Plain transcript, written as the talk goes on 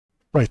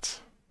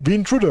Right. The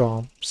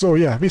Intruder. So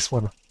yeah, this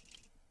one.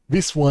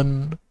 This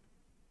one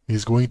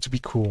is going to be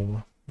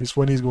cool. This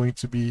one is going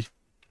to be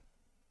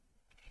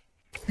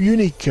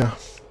unique.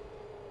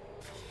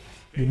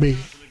 You may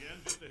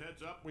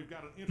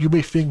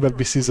think that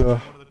this is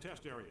a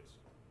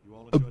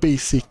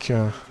basic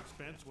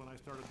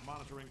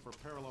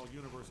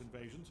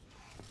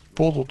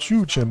Portal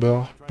 2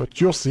 chamber,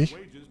 but you'll see.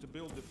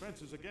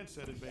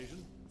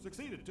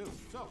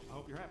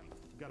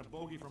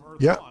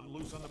 Yeah,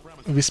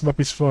 this map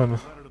is fun.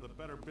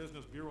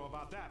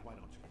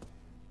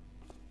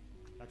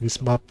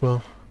 This map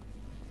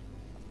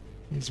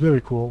is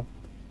very cool.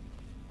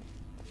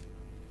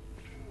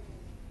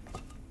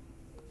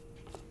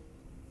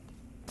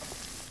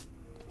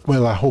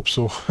 Well, I hope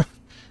so.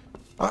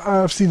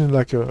 I've seen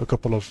like a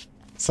couple of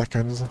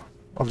seconds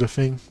of the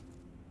thing,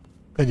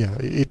 and yeah,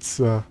 it's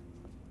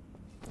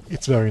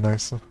very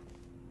nice.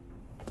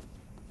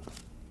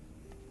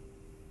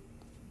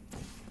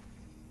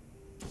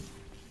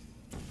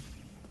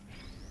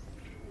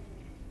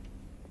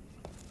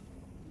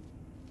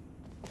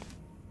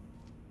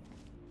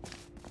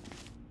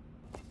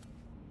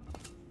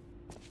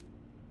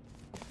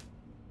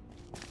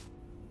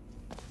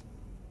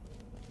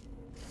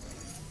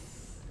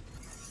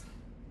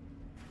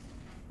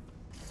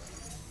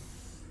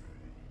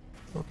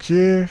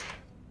 Okay.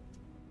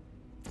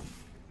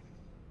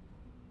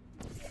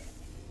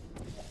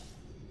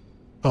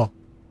 Oh.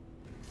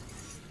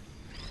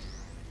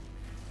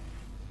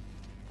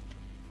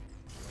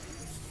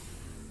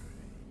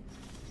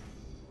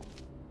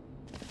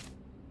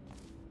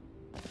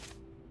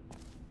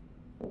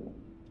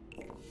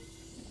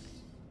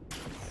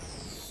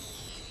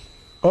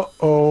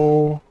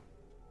 Uh-oh.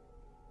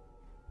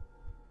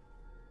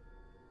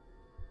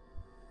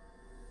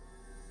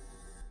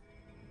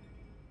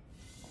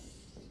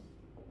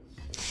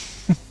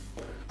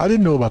 I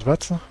didn't know about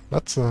that.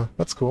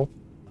 That's cool.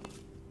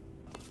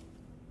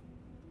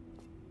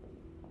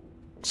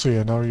 So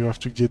yeah, now you have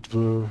to get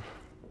the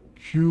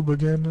cube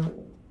again,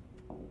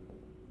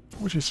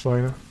 which is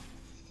fine.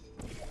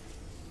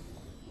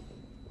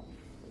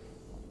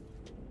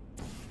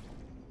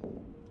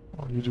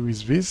 All you do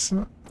is this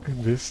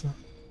and this.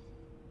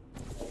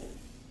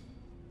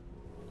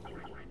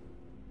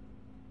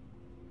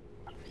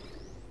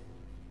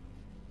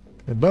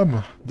 And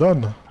bam!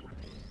 Done!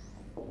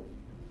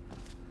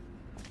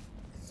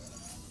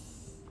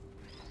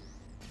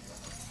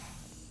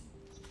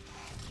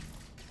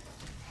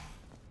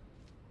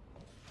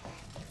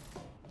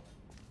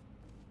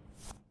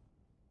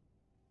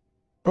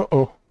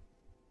 Uh-oh.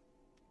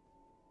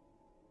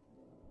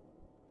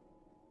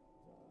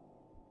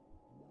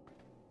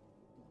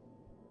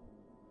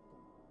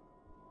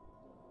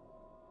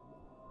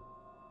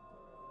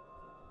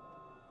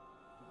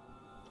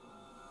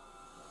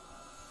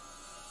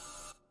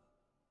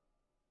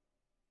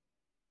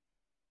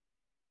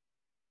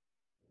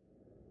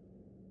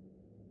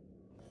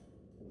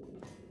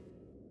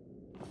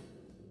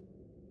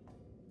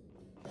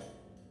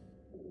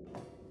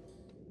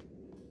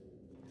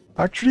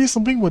 Actually,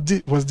 something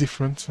was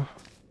different.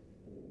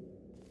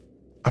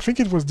 I think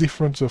it was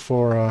different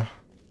for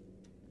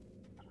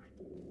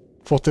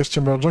Test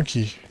Chamber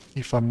Junkie,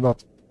 if I'm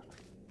not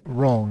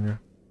wrong.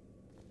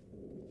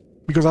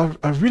 Because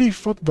I really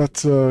thought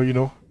that, you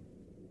know...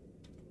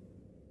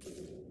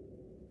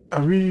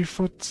 I really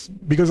thought...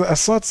 Because I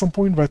saw at some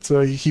point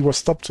that he was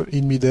stopped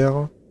in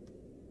midair.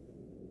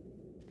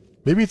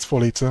 Maybe it's for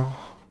later.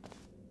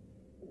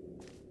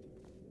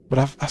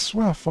 But I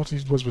swear I thought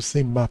it was the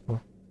same map.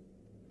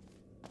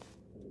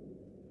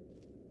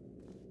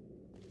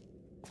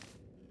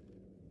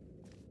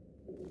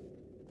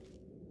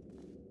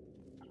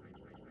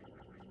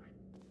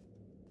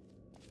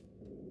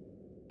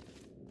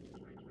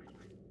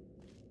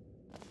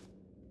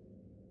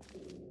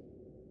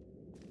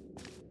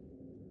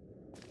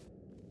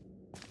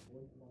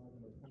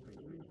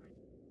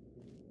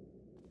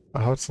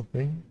 I heard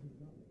something.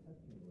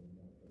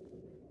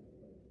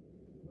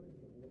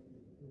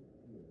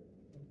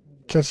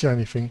 Can't see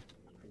anything.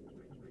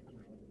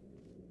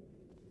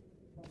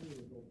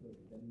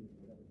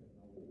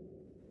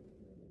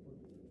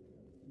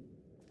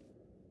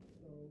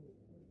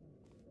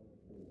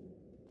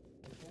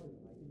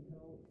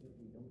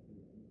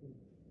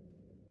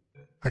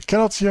 I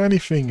cannot see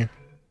anything.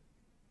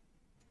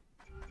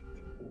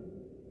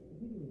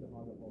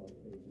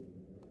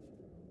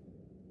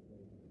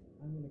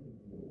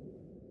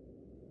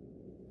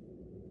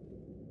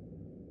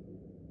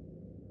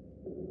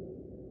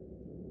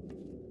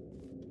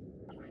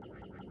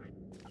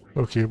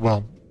 Okay,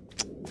 well...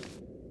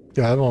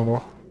 Yeah, I don't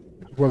know.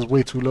 It was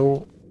way too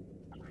low.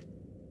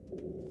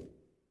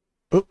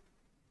 Oh!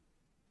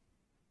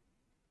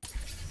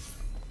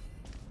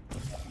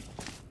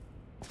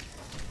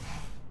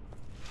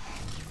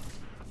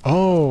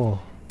 Oh!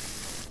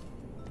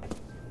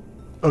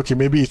 Okay,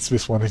 maybe it's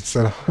this one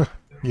instead.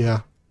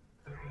 Yeah.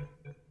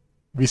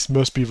 This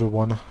must be the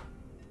one.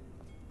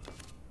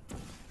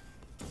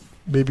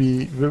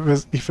 Maybe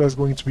if there's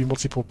going to be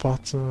multiple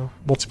parts,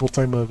 multiple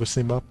time the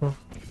same map.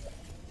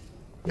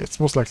 It's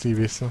most likely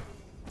this.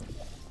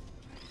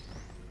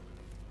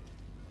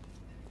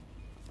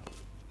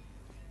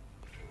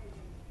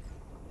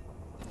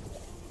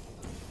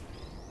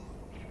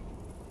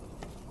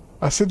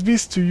 I said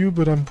this to you,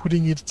 but I'm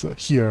putting it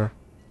here.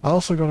 I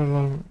also got a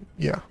lot of...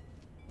 Yeah,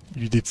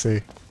 you did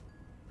say.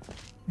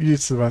 You did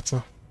say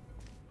that.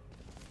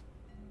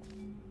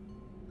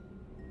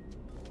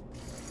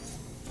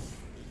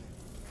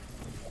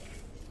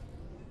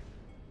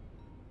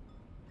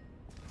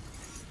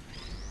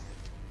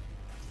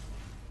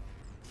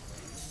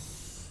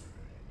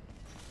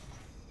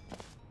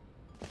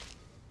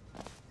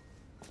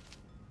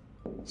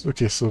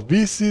 Okay, so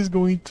this is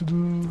going to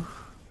do...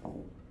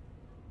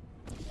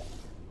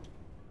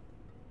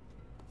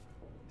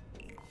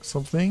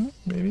 something,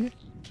 maybe?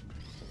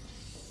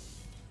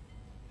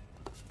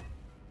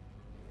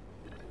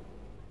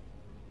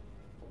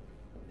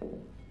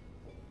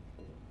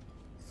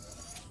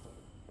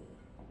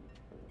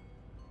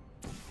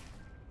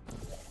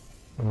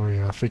 Oh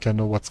yeah, I think I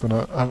know what's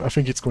gonna... I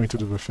think it's going to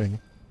do the thing.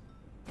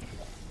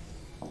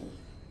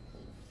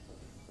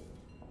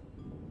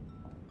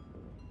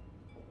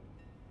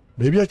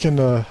 Maybe I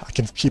can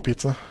skip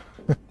it.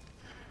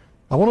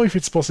 I wonder if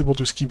it's possible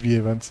to skip the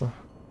event.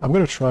 I'm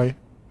gonna try.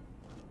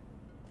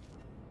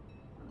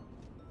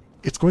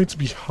 It's going to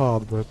be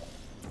hard, but...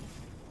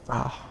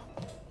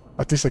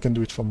 at least I can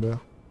do it from there.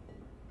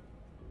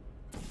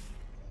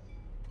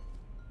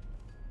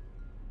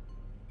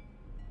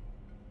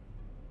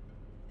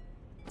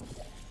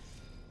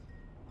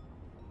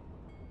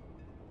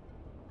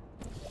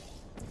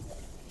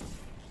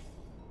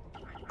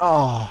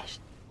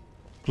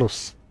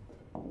 Close.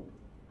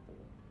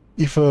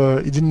 If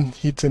it didn't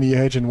hit any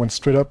edge and went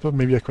straight up,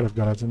 maybe I could have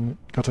gotten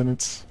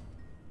it.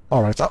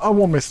 Alright, I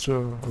won't mess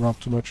around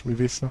too much with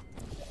this.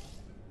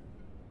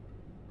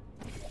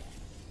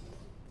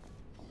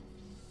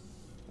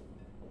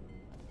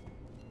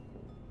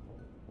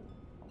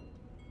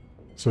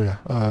 So yeah,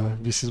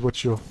 this is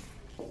what you're...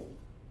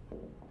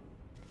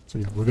 So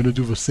yeah, we're gonna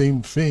do the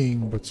same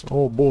thing, but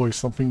oh boy,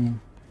 something...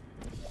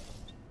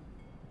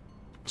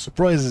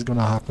 surprise is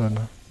gonna happen.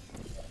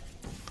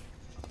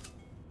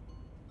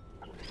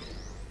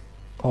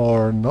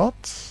 Or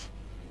not?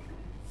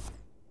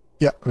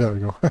 Yeah, there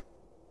we go.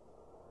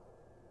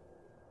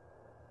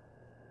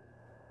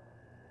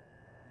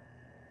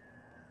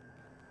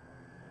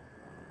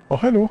 Oh,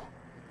 hello.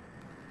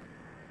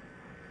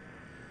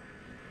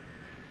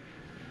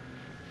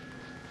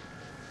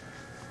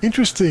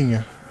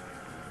 Interesting.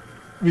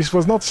 This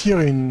was not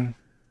here in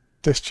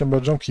Test Chamber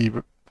Junkie,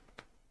 but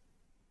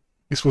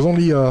this was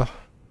only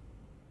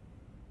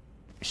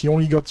he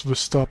only got the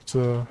stopped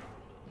I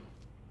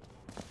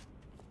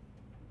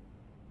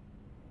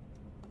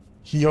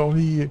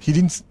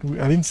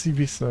didn't see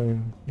this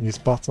in his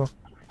part.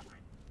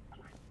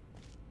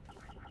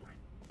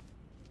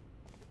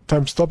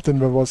 Time stopped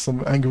and there was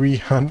some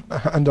angry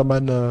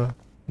Underman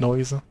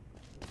noise.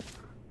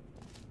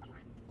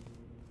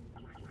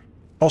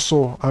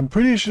 Also, I'm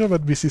pretty sure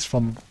that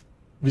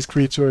this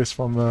creature is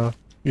from,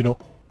 you know,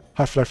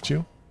 Half-Life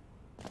 2.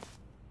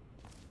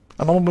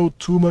 I don't know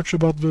too much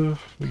about the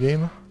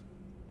game.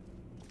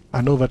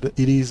 I know that it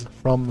is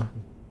from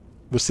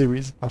the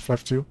series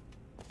Half-Life 2.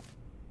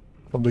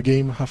 From the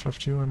game Half-Life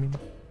 2, I mean.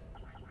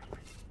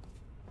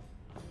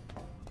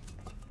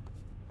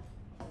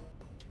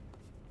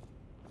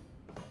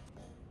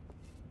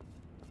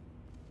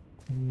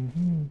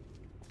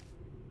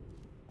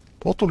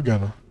 Portal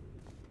gun.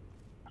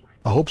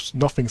 I hope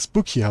nothing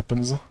spooky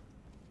happens.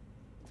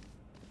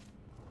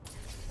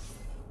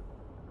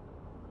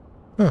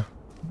 Huh.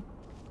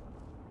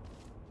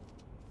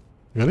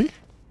 Really?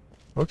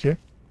 Okay.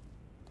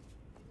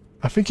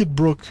 I think it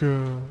broke...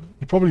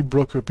 it probably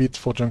broke a bit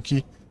for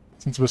Junkie,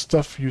 since the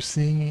stuff you're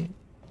seeing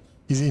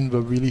is in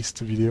the released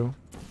video.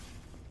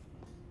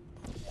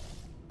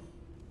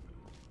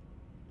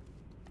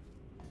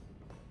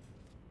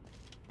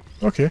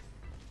 Okay.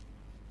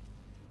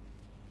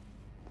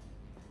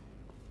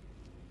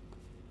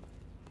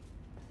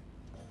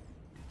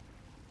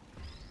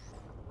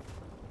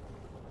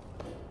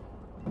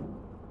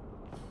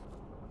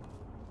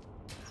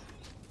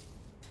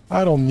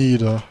 I don't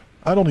need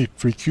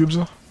 3 cubes.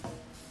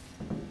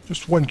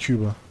 Just 1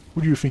 cube.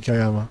 Who do you think I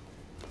am?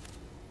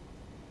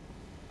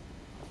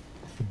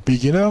 A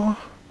beginner?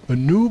 A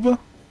noob?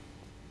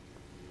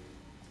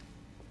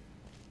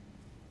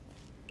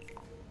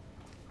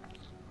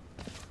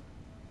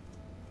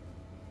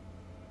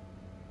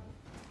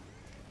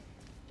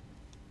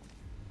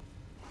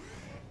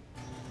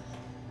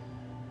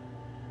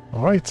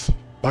 Alright,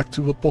 back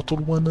to the Portal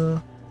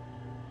 1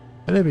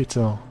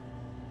 elevator.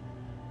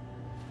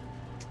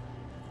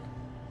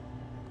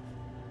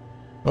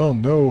 Oh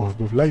no,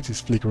 the light is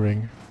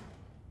flickering.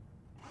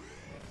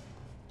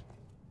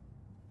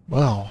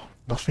 Wow,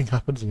 nothing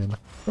happens again.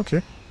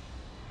 Okay.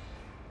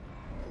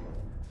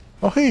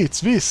 Oh hey,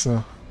 it's this!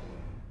 Am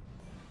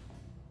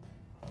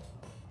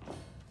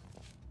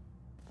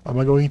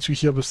I going to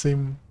hear the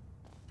same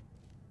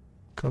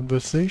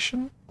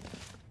conversation?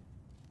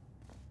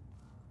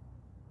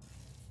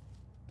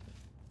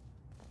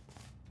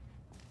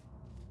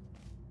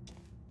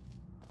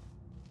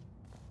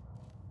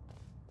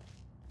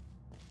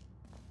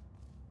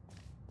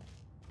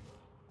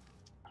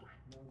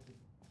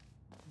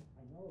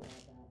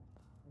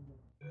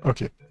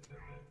 Okay.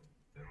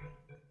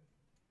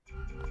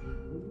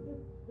 Will you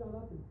just shut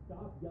up and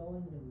stop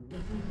yelling and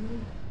listen to me?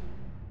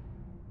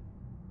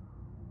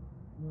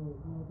 No,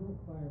 don't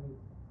fire me.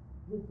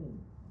 Listen,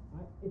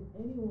 if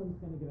anyone's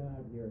gonna get out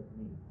of here, it's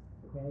me,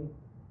 okay?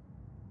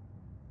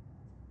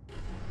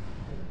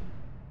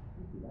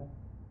 You see that?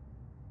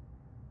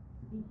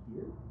 Is he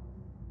here?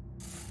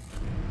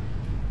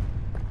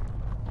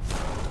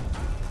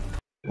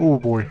 Oh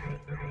boy,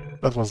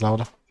 that was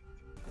loud.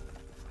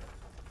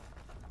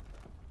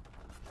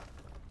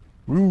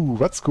 Ooh,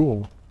 that's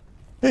cool.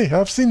 Hey,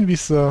 I've seen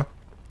this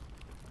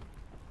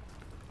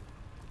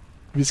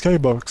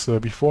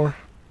skybox before.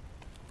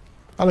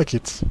 I like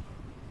it.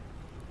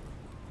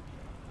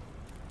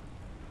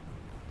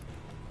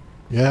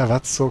 Yeah,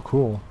 that's so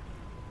cool.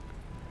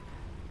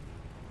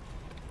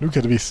 Look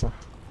at this.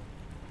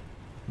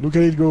 Look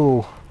at it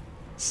go.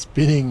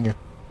 Spinning.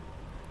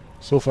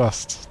 So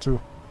fast, too.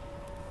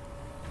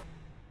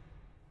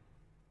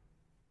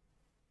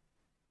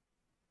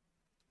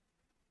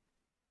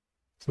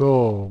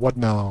 So, what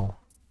now?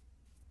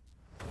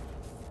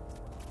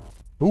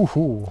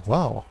 Ooh,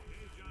 wow.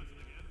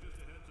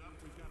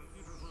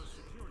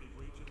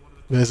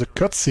 There's a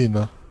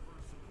cutscene.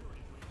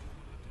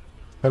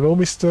 Hello,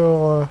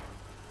 Mr.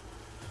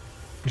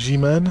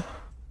 G-Man.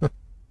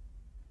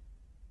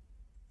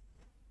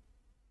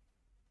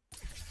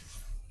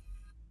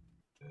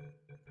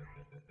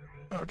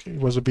 Okay,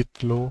 it was a bit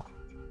low.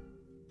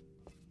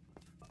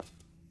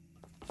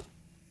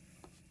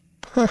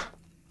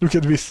 Look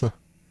at this.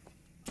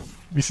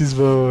 This is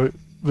the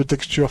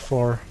texture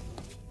for...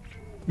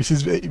 This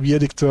is the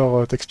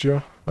editor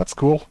texture. That's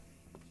cool.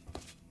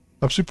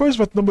 I'm surprised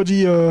that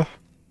nobody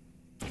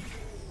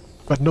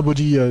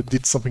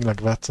did something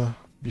like that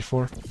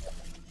before.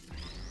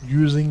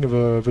 Using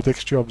the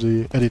texture of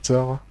the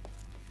editor.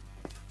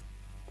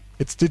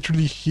 It's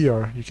literally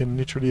here. You can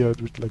literally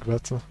do it like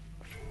that.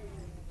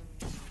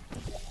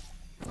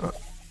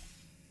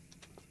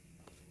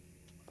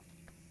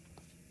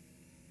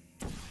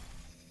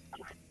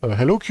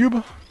 Hello,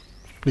 Cube?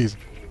 Please.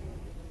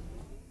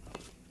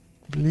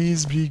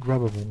 Please be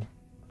grabbable.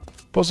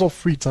 Puzzle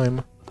 3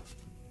 time.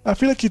 I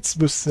feel like it's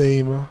the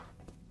same.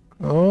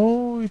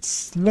 Oh, it's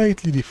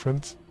slightly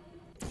different.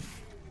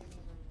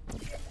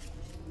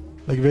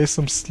 Like there's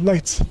some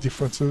slight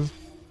differences.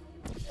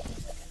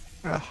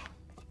 Ah.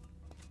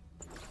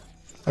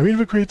 I mean,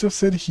 the creator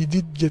said he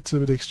did get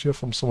the texture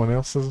from someone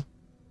else's.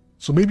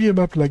 So maybe a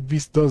map like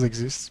this does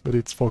exist, but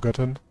it's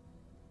forgotten.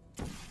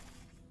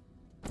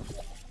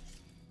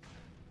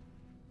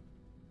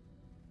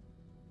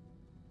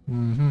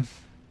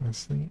 Let's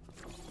see.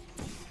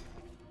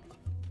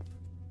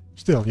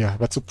 Still, yeah,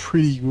 that's a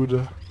pretty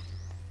good...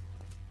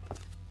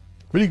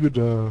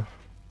 pretty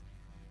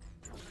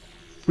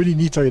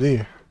neat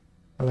idea.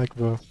 I like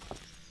the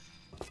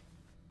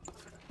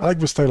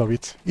style of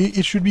it.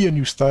 It should be a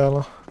new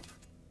style.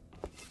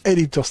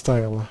 Editor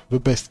style. The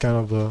best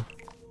kind of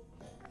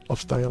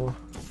style.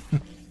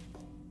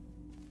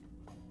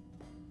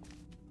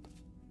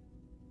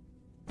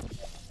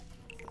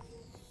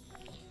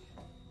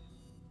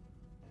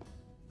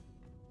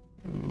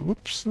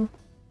 Whoops.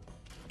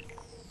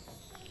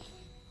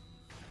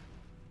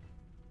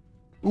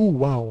 Ooh,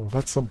 wow,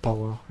 that's some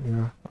power,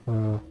 yeah.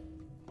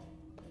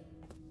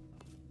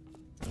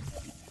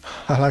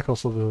 I like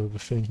also the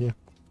thing here.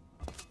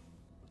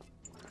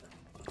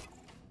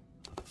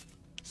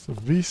 So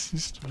this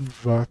is to do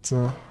that.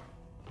 Yeah,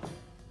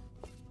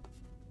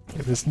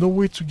 there's no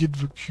way to get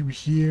the cube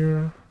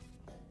here.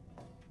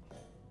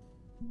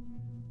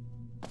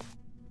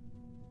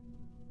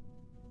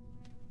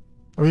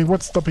 I mean,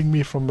 what's stopping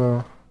me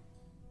from...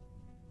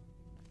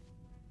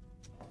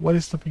 What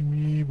is stopping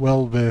me?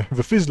 Well, the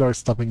Fizzler is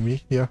stopping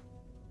me, yeah.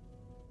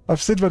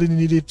 I've said that it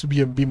needed to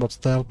be a beam-up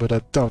style, but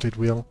I doubt it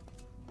will.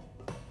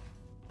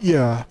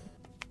 Yeah.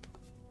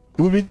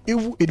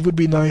 It would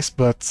be nice,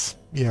 but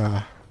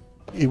yeah.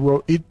 It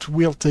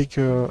will take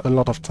a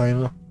lot of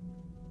time.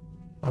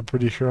 I'm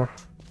pretty sure.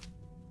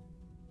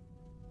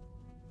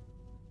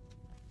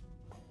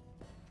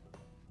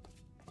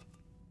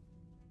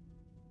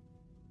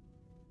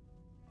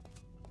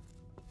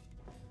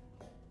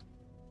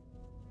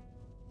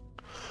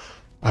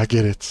 I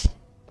get it.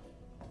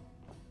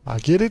 I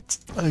get it.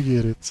 I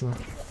get it.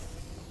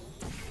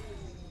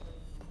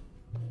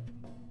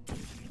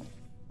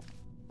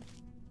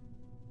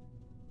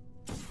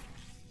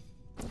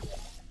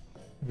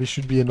 This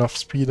should be enough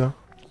speed.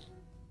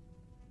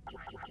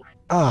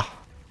 Ah!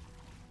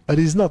 It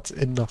is not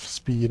enough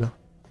speed.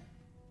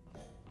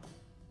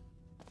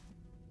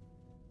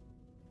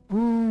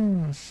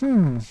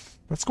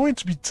 That's going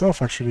to be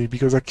tough actually,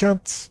 because I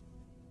can't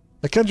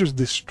just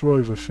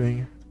destroy the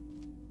thing.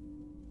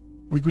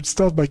 We could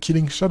start by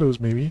killing shadows,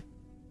 maybe.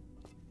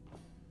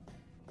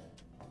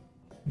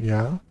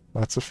 Yeah,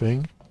 that's a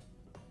thing.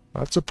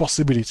 That's a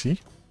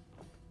possibility.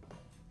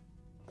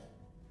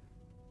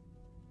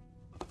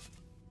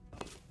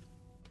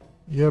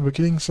 Yeah, but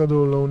killing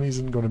shadow alone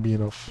isn't gonna be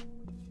enough.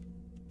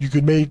 You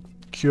could make...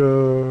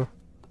 you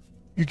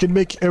can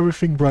make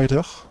everything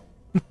brighter.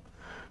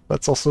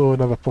 That's also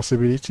another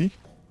possibility.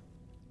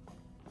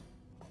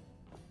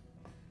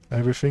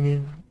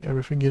 Everything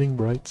getting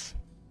bright.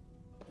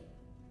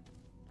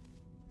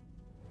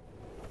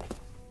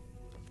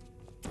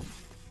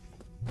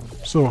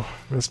 So,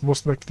 there's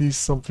most likely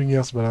something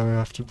else that I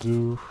have to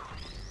do.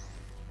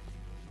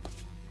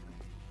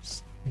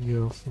 Something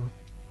else.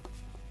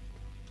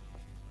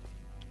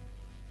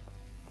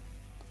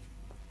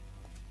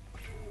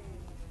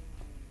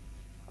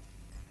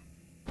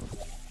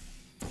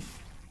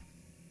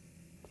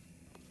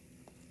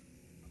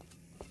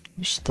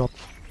 Stop.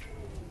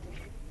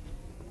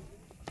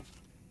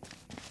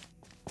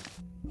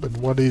 But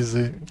what is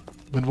it?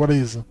 But what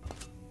is it?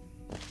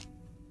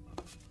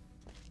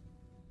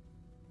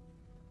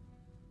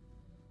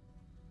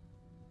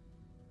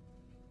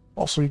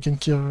 Also, you can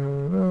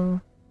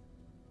kill...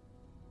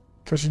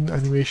 Cutscene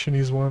animation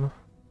is one.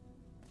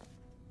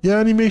 Yeah,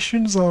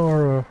 animations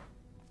are...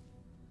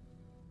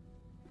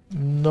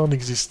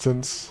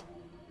 non-existent.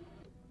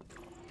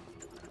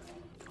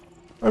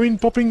 I mean,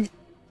 popping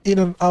in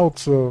and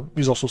out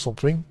is also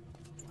something.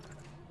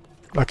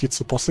 Like, it's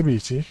a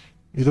possibility.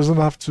 It doesn't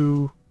have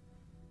to...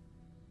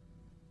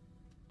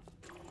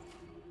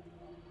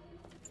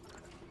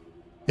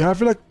 Yeah, I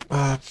feel like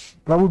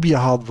that would be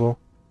hard, though.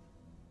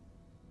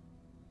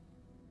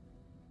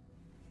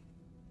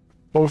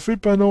 For a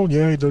field panel,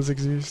 yeah, it does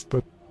exist,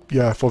 but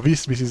yeah, for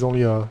this is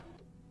only a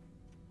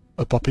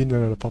pop-in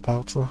and a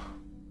pop-out.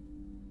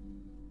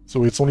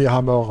 So it's only a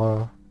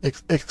hammer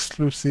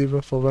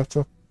exclusive for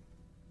that.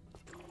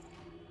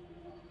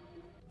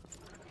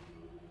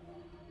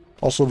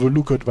 Also, the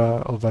look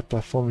of that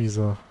platform is,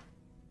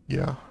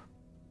 yeah,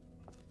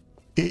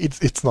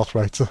 it's not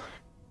right.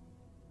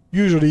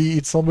 Usually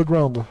it's on the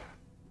ground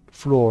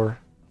floor.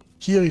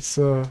 Here it's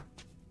a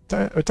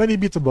tiny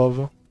bit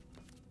above.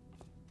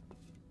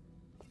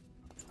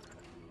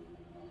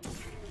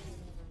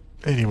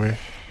 Anyway,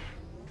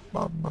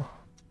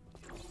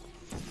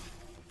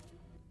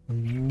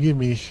 give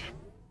me.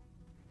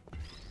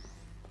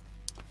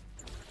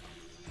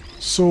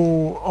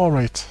 So, all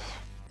right.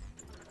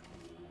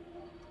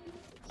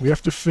 We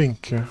have to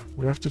think.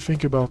 We have to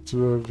think about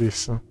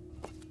this. I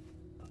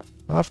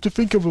have to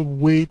think of a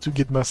way to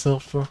get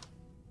myself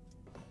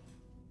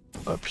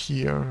up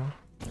here.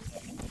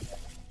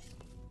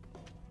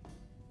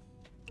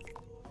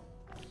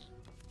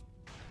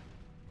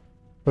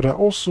 But I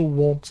also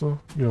want, you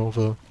know,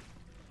 the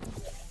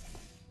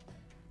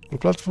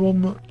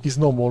platform is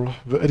normal.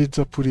 The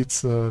editor put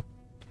it in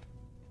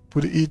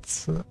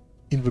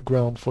the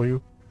ground for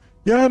you.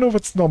 Yeah, I know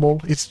that's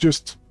normal. It's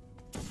just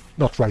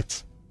not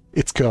right.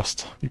 It's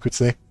cursed, you could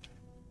say.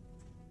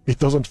 It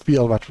doesn't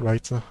feel that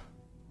right.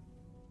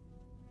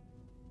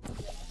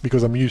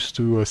 Because I'm used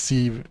to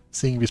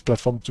seeing this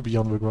platform to be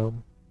on the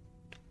ground.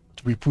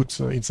 To be put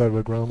inside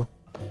the ground.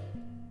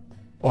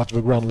 Or at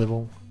the ground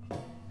level.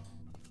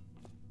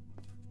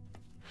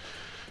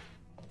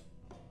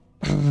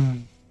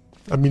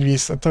 I mean,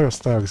 this entire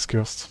style is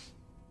cursed.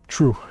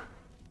 True.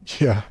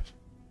 Yeah.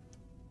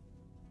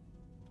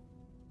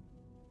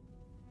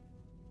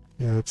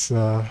 Yeah, it's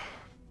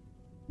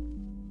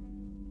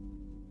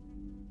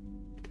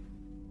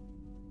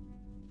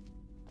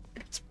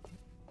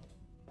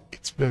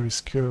very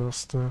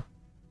cursed.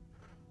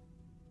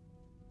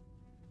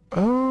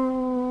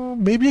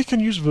 Maybe I can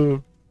use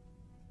the...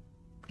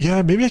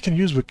 Yeah, maybe I can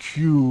use the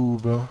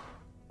cube.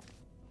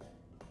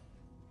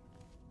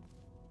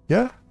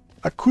 Yeah,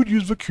 I could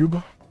use the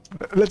cube.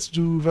 Let's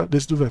do that.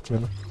 Let's do that,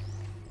 man.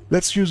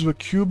 Let's use the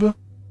cube.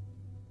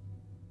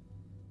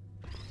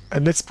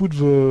 And let's put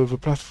the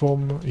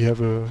platform... You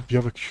have a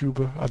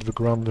cube at the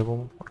ground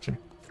level. Okay.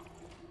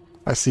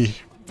 I see.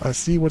 I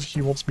see what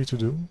he wants me to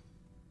do.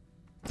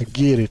 I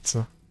get it.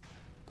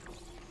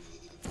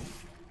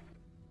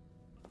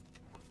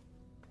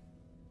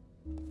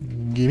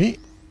 Gimme.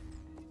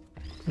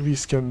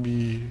 This can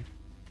be...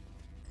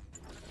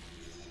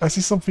 I see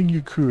something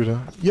you could.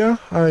 Yeah,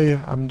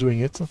 I'm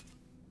doing it.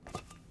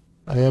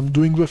 I am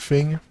doing the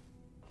thing.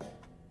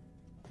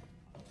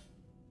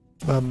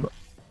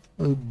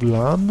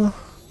 Blam.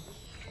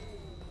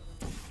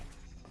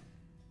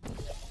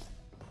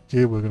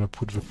 Okay, we're gonna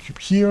put the cube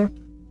here.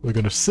 We're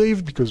gonna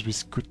save because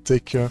this could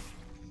take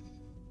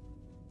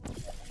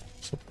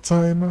some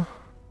time.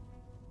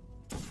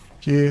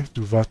 Okay,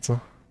 do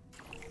that.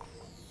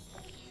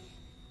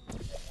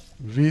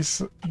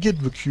 This, get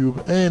the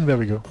cube, and there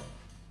we go.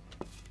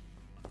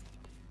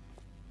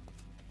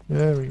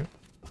 There we go.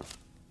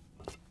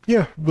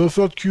 Yeah, the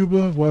third cube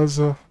was...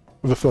 the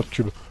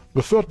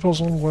third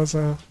puzzle was...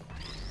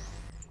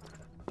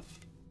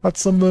 had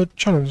some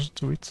challenge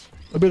to it.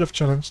 A bit of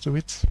challenge to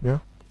it, yeah.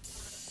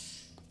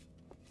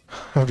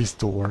 This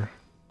door.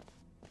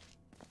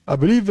 I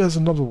believe there's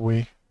another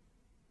way.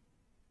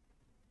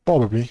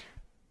 Probably.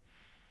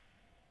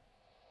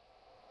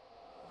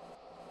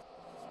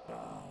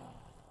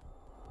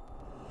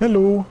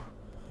 Hello.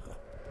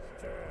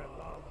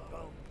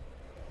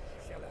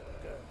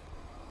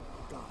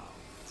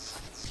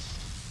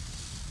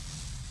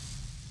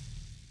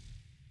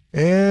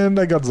 And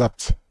I got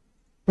zapped.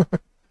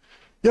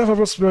 Yeah, that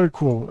was very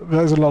cool.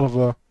 There's a lot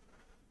of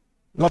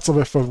lots of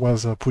effort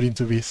was put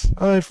into this.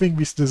 I think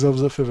this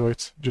deserves a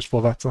favorite just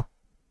for that.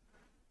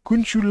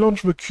 Couldn't you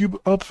launch the cube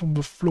up from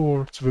the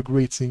floor to the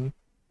grating?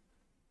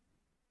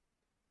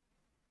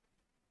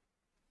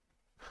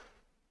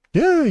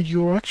 Yeah,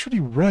 you're actually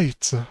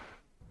right.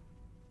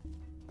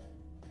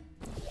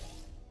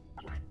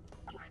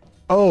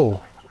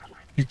 Oh,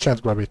 you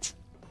can't grab it.